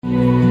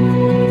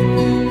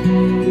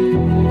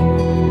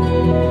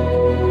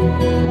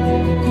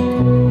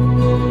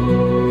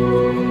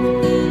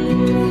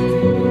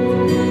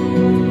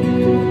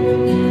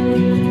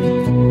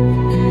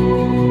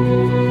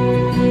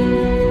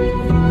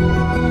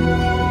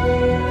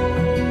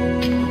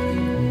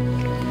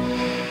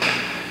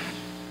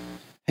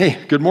Hey,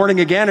 good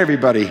morning again,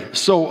 everybody.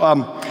 So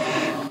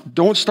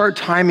don't start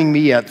timing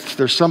me yet.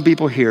 There's some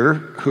people here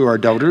who are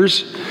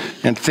doubters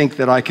and think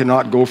that I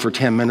cannot go for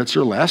 10 minutes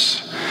or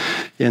less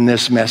in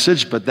this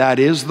message, but that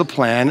is the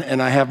plan,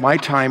 and I have my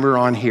timer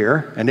on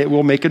here, and it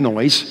will make a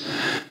noise,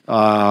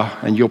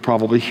 and you'll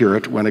probably hear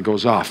it when it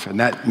goes off,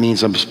 and that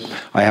means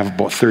I have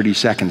about 30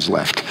 seconds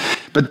left.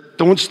 But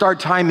don't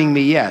start timing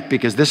me yet,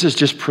 because this is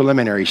just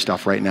preliminary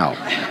stuff right now,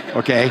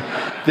 okay?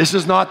 This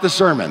is not the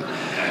sermon.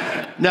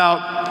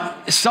 Now,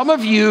 some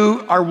of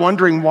you are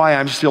wondering why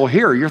I'm still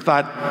here. You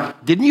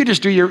thought, didn't you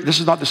just do this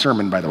is not the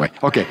sermon, by the way.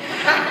 Okay.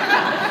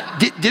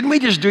 Didn't we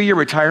just do your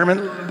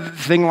retirement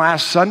thing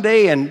last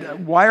Sunday?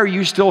 And why are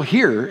you still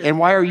here? And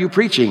why are you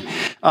preaching?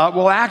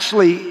 Well,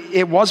 actually,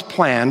 it was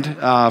planned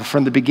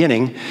from the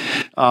beginning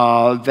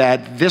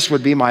that this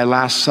would be my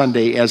last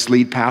Sunday as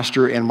lead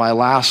pastor and my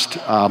last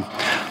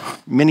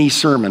mini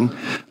sermon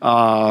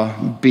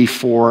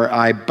before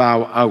I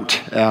bow out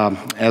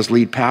as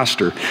lead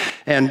pastor.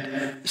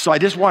 And so I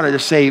just wanted to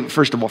say,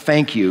 first of all,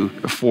 thank you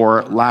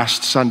for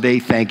last Sunday.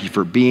 Thank you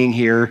for being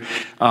here.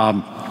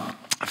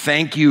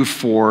 Thank you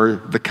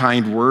for the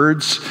kind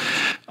words,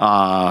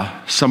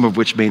 some of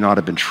which may not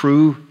have been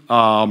true.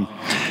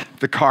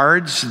 The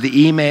cards, the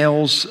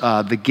emails,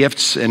 the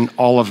gifts, and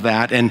all of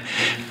that. And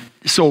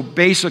so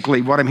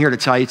basically what I'm here to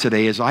tell you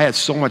today is I had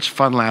so much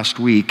fun last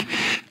week,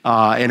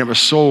 and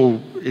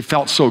it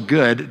felt so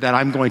good that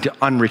I'm going to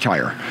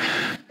unretire.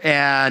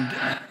 And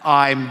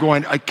I'm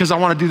going, because I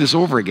want to do this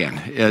over again,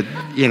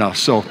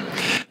 so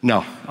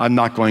no, I'm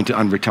not going to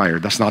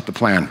unretire. That's not the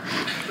plan.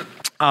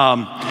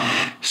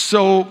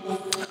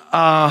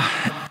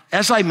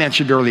 As I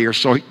mentioned earlier,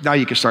 so now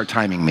you can start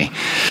timing me.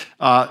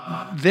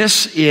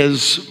 This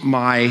is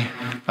my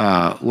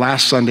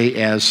last Sunday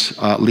as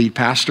lead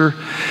pastor,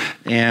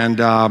 and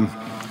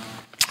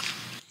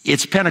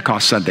it's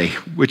Pentecost Sunday,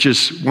 which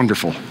is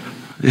wonderful.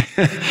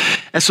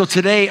 And so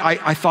today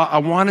I thought I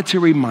wanted to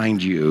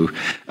remind you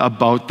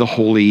about the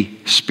Holy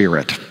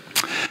Spirit.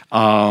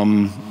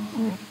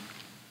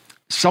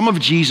 Some of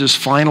Jesus'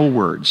 final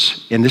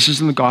words, and this is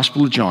in the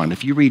Gospel of John.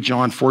 If you read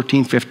John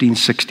 14, 15,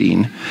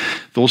 16,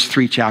 those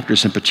three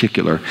chapters in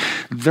particular,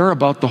 they're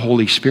about the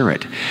Holy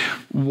Spirit.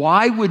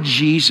 Why would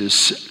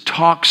Jesus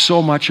talk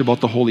so much about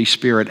the Holy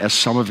Spirit as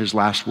some of his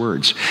last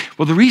words?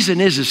 Well, the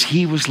reason is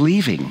he was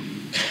leaving.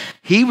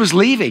 He was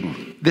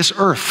leaving this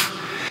earth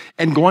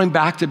and going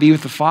back to be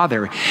with the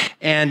Father.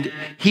 And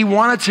he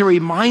wanted to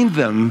remind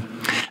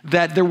them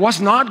that there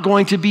was not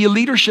going to be a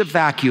leadership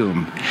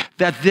vacuum,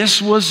 that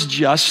this was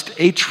just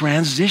a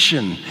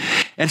transition.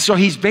 And so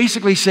he's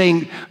basically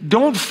saying,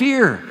 don't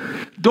fear,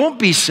 don't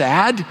be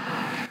sad,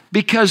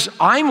 because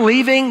I'm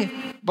leaving,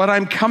 but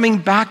I'm coming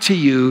back to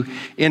you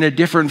in a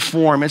different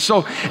form. And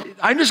so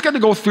I'm just going to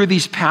go through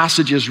these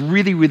passages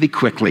really, really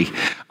quickly.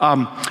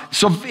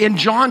 So in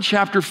John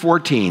chapter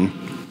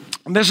 14,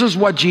 this is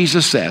what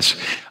Jesus says.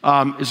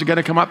 Is it going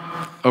to come up?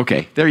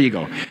 Okay, there you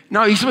go.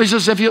 No, he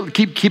says, if you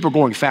keep it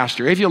going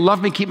faster. If you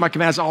love me, keep my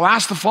commands. I'll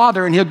ask the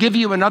Father, and he'll give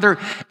you another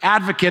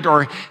advocate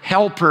or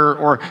helper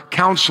or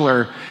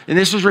counselor. And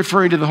this is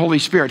referring to the Holy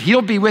Spirit.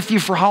 He'll be with you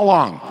for how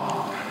long?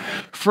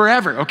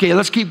 Forever. Okay,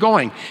 let's keep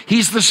going.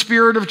 He's the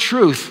Spirit of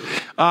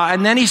truth.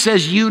 And then he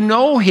says, you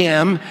know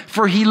him,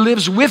 for he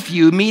lives with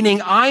you,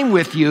 meaning I'm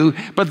with you,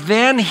 but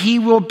then he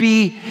will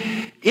be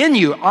in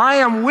you. I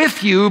am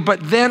with you, but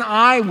then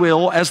I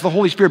will, as the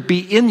Holy Spirit, be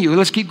in you.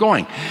 Let's keep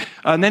going.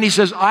 And then he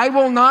says, I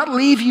will not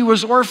leave you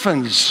as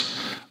orphans.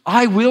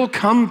 I will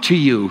come to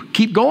you.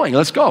 Keep going.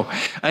 Let's go.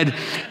 And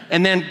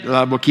then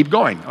we'll keep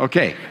going.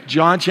 Okay.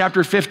 John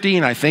chapter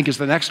 15, I think, is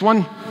the next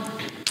one.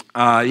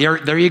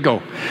 There you go.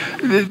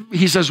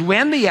 He says,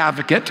 when the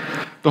advocate,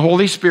 the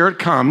Holy Spirit,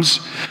 comes,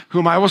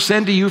 whom I will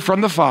send to you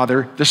from the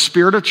Father, the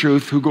Spirit of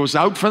truth, who goes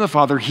out from the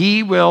Father,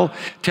 he will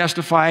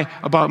testify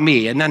about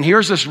me. And then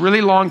here's this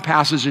really long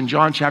passage in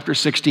John chapter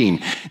 16.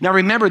 Now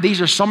remember,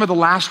 these are some of the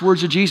last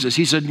words of Jesus.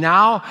 He said,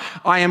 now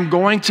I am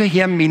going to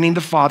him, meaning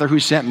the Father who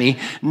sent me.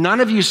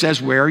 None of you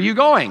says, where are you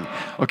going?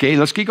 Okay,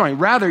 let's keep going.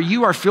 Rather,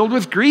 you are filled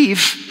with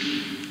grief,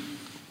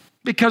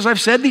 because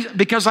I've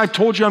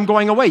told you I'm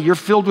going away. You're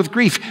filled with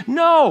grief.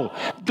 No,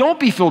 don't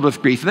be filled with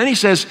grief. And then he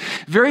says,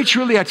 very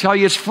truly I tell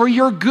you, it's for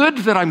your good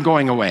that I'm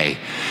going away.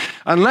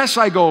 Unless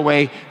I go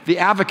away, the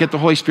advocate, the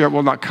Holy Spirit,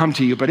 will not come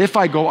to you. But if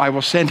I go, I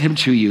will send him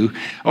to you.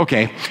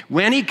 Okay,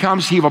 when he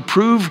comes, he will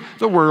prove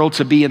the world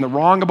to be in the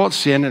wrong about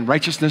sin and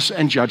righteousness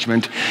and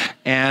judgment.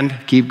 And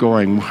keep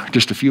going.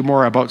 Just a few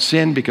more about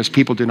sin, because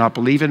people do not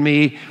believe in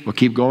me. We'll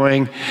keep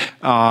going.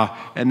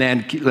 And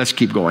then let's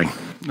keep going.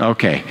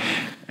 Okay.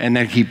 And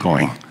then keep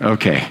going.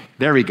 Okay,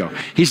 there we go.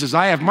 He says,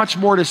 I have much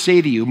more to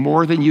say to you,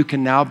 more than you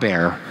can now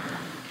bear.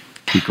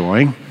 Keep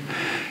going.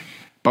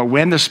 But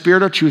when the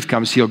Spirit of truth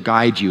comes, he'll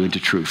guide you into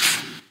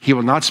truth. He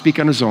will not speak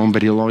on his own,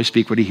 but he'll always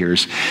speak what he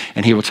hears,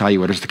 and he will tell you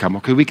what is to come.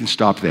 Okay, we can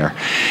stop there.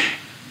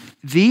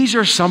 These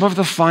are some of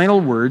the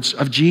final words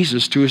of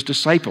Jesus to his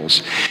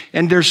disciples.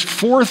 And there's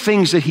 4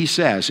 things that he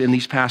says in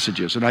these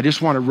passages. And I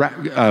just want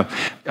to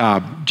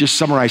just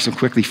summarize them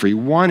quickly for you.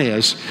 One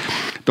is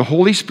The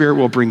Holy Spirit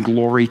will bring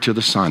glory to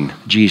the Son,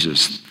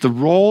 Jesus. The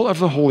role of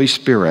the Holy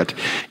Spirit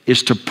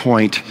is to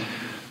point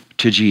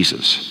to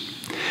Jesus.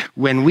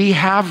 When we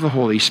have the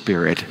Holy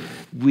Spirit,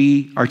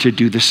 we are to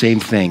do the same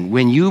thing.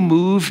 When you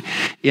move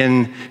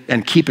in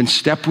and keep in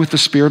step with the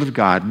Spirit of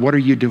God, what are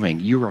you doing?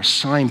 You're a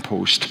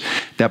signpost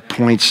that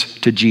points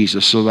to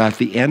Jesus, so that at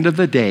the end of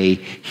the day,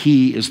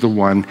 he is the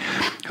one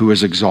who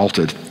is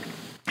exalted.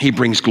 He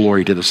brings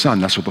glory to the Son.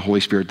 That's what the Holy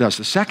Spirit does.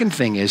 The second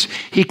thing is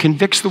he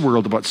convicts the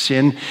world about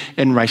sin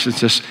and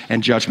righteousness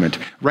and judgment.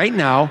 Right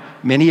now,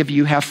 many of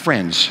you have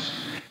friends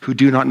who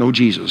do not know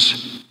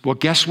Jesus. Well,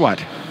 guess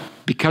what?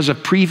 Because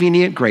of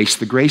prevenient grace,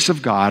 the grace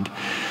of God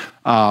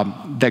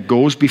that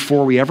goes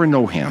before we ever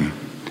know him,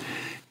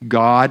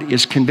 God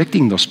is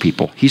convicting those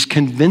people. He's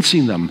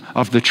convincing them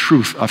of the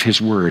truth of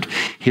his word,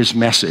 his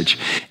message,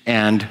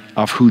 and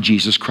of who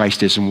Jesus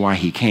Christ is and why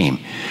he came.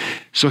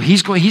 So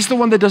he's the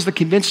one that does the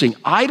convincing.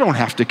 I don't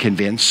have to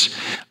convince.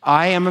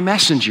 I am a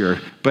messenger,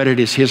 but it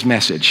is his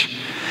message.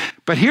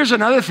 But here's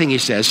another thing he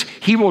says.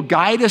 He will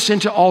guide us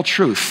into all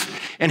truth,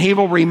 and he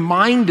will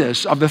remind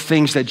us of the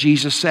things that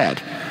Jesus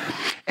said.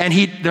 And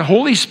the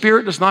Holy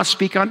Spirit does not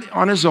speak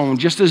on his own,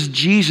 just as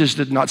Jesus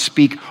did not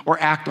speak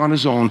or act on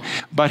his own,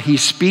 but he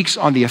speaks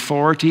on the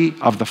authority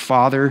of the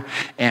Father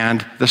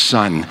and the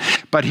Son.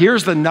 But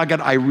here's the nugget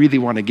I really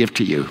want to give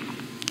to you.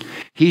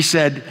 He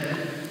said,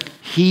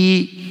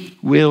 he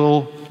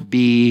will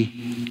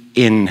be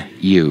in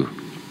you.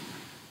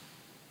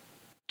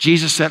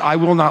 Jesus said, I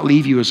will not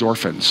leave you as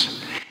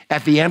orphans.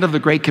 At the end of the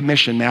Great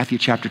Commission, Matthew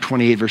chapter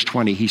 28, verse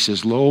 20, he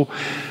says, lo,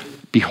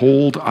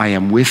 behold, I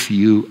am with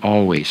you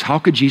always. How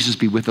could Jesus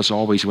be with us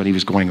always when he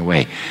was going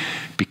away?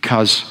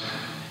 Because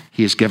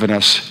he has given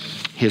us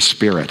his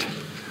Spirit.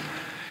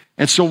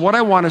 And so what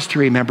I want us to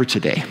remember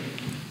today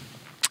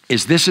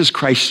is this is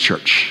Christ's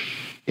church.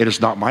 It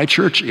is not my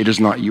church. It is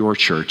not your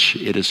church.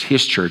 It is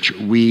his church.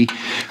 We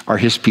are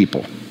his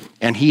people.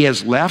 And he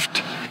has left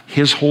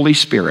his Holy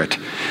Spirit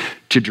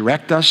to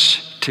direct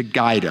us, to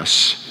guide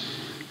us.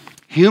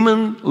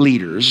 Human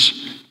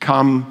leaders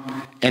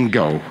come and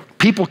go.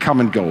 People come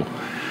and go,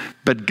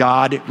 but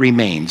God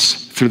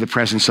remains through the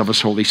presence of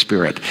his Holy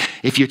Spirit.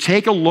 If you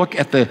take a look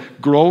at the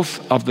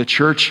growth of the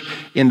church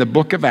in the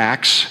book of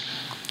Acts,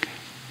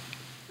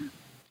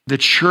 the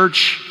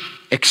church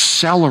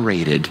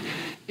accelerated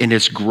in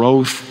its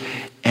growth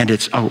and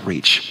its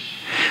outreach.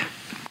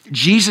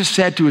 Jesus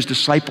said to his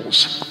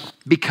disciples,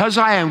 because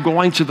I am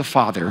going to the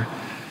Father,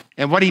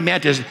 and what he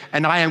meant is,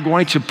 and I am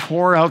going to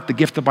pour out the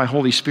gift of my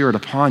Holy Spirit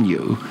upon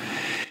you,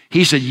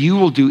 he said, you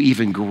will do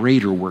even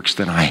greater works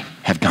than I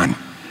have done.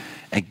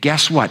 And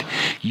guess what?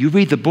 You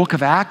read the book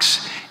of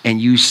Acts and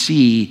you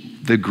see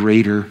the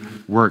greater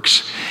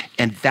works.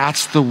 And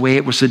that's the way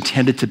it was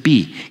intended to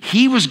be.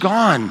 He was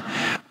gone,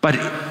 but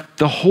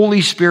the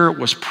Holy Spirit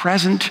was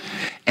present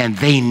and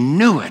they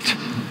knew it.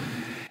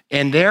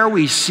 And there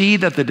we see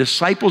that the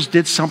disciples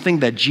did something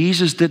that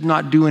Jesus did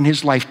not do in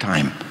his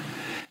lifetime.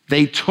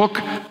 They took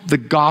the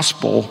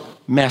gospel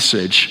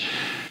message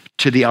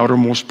to the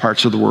outermost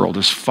parts of the world,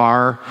 as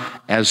far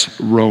as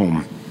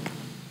Rome.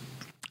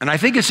 And I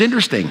think it's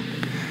interesting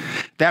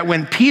that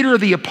when Peter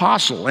the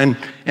apostle and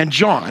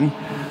John,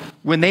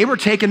 when they were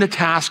taken to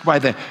task by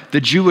the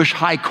Jewish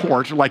high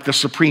court, like the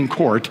Supreme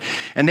Court,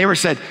 and they were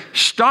said,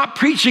 stop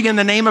preaching in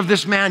the name of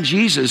this man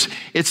Jesus,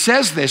 it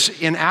says this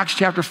in Acts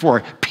chapter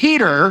 4,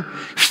 Peter,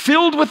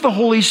 filled with the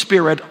Holy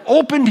Spirit,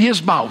 opened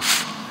his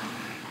mouth.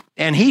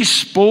 And he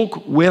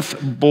spoke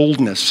with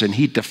boldness, and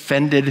he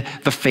defended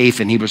the faith,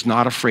 and he was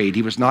not afraid.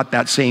 He was not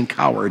that same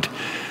coward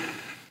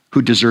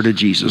who deserted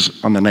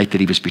Jesus on the night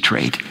that he was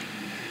betrayed.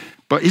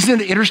 But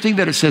isn't it interesting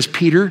that it says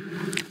Peter,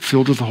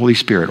 filled with the Holy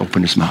Spirit,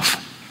 opened his mouth?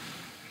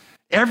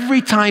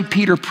 Every time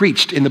Peter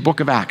preached in the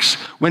book of Acts,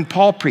 when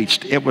Paul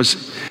preached, it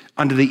was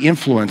under the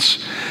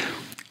influence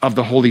of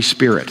the Holy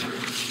Spirit.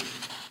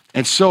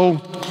 And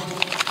so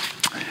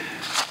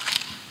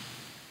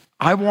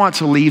I want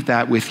to leave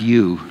that with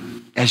you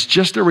as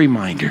just a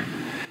reminder.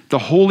 The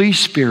Holy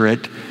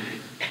Spirit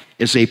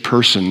is a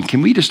person.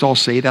 Can we just all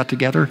say that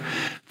together?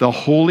 The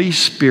Holy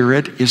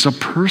Spirit is a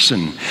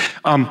person.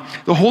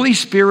 The Holy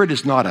Spirit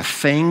is not a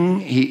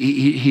thing.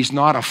 He's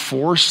not a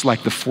force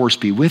like the force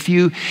be with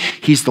you.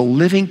 He's the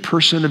living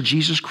person of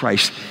Jesus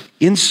Christ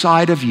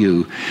inside of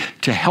you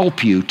to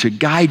help you, to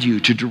guide you,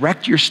 to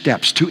direct your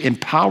steps, to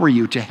empower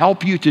you, to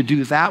help you to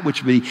do that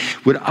which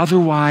would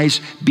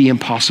otherwise be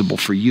impossible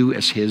for you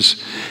as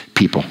his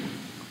people.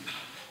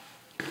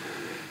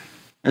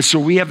 And so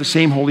we have the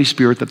same Holy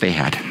Spirit that they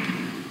had.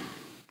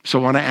 So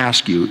I want to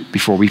ask you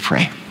before we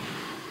pray,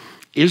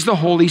 is the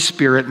Holy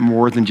Spirit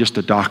more than just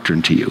a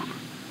doctrine to you?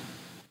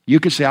 You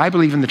could say, I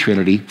believe in the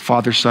Trinity,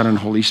 Father, Son, and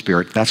Holy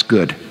Spirit. That's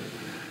good.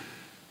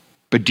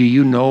 But do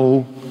you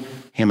know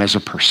him as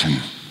a person?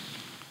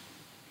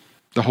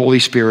 The Holy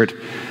Spirit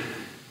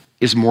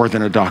is more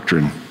than a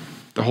doctrine.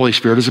 The Holy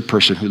Spirit is a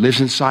person who lives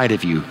inside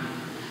of you.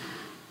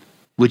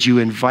 Would you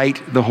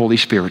invite the Holy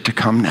Spirit to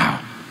come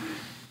now?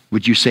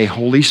 Would you say,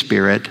 Holy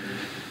Spirit,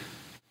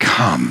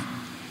 come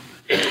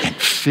and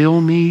fill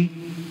me,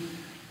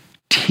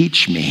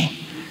 teach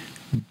me,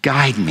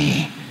 guide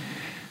me,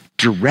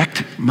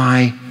 direct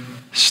my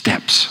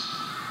steps.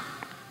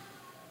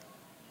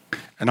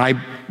 And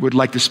I would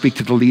like to speak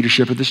to the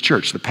leadership of this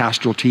church, the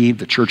pastoral team,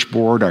 the church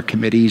board, our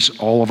committees,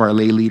 all of our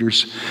lay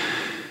leaders.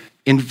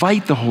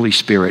 Invite the Holy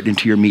Spirit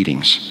into your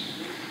meetings.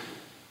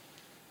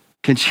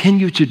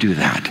 Continue to do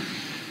that.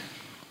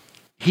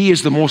 He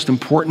is the most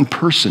important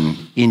person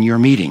in your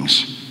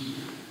meetings.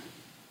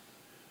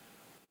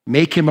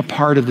 Make him a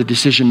part of the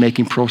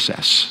decision-making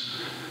process.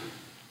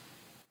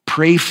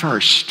 Pray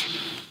first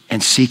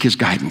and seek his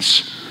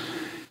guidance,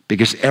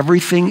 because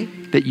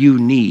everything that you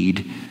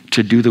need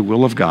to do the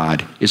will of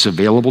God is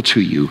available to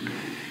you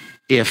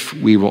if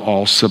we will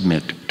all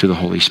submit to the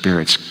Holy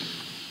Spirit's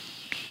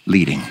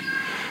leading.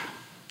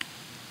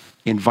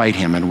 Invite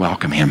him and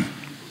welcome him.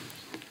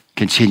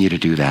 Continue to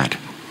do that,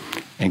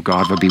 and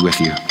God will be with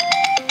you.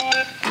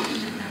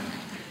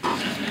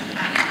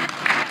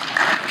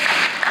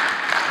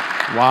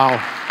 Wow.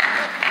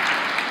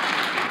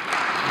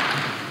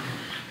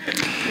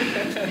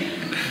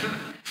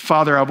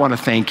 Father, I want to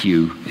thank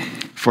you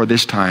for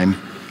this time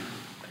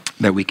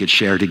that we could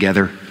share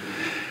together.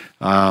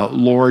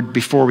 Lord,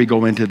 before we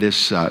go into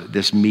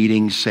this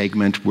meeting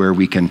segment where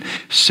we can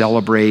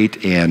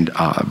celebrate and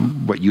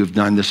what you've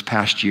done this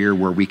past year,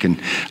 where we can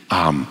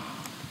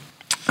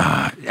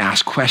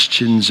ask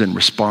questions and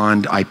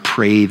respond, I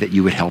pray that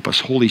you would help us.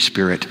 Holy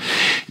Spirit,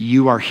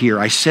 you are here.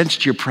 I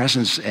sensed your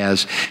presence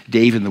as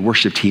Dave and the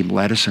worship team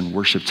led us in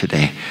worship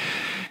today.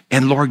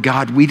 And Lord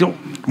God, we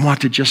don't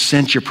want to just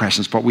sense your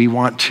presence, but we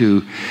want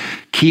to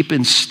keep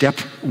in step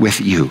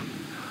with you.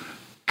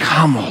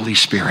 Come, Holy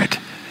Spirit.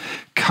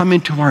 Come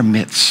into our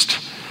midst.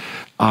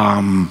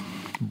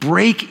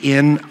 Break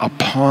in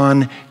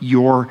upon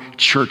your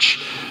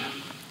church.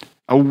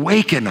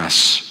 Awaken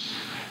us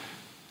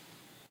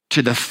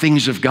to the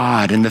things of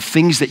God and the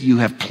things that you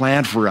have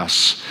planned for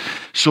us,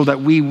 so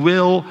that we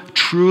will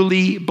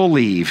truly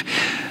believe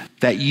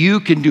that you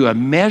can do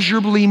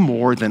immeasurably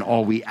more than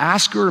all we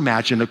ask or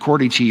imagine,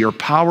 according to your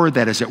power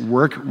that is at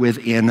work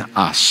within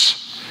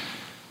us.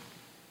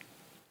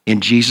 In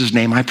Jesus'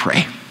 name I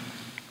pray.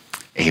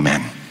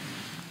 Amen.